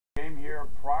Came here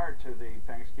prior to the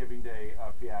Thanksgiving Day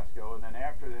fiasco, and then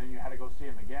after then you had to go see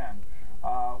him again.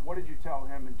 What did you tell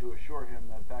him and to assure him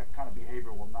that that kind of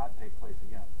behavior will not take place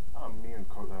again? Me and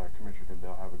Commissioner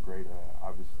Goodell have a great,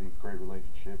 obviously great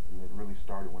relationship, and it really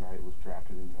started when I was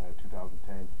drafted in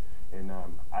 2010. And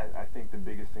I think the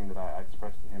biggest thing that I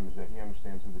expressed to him is that he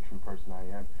understands who the true person I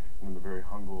am, and I'm a very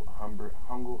humble,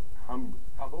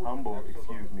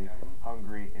 excuse me,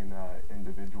 hungry and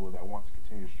individual that wants to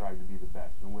continue to strive to be the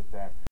best. And with that,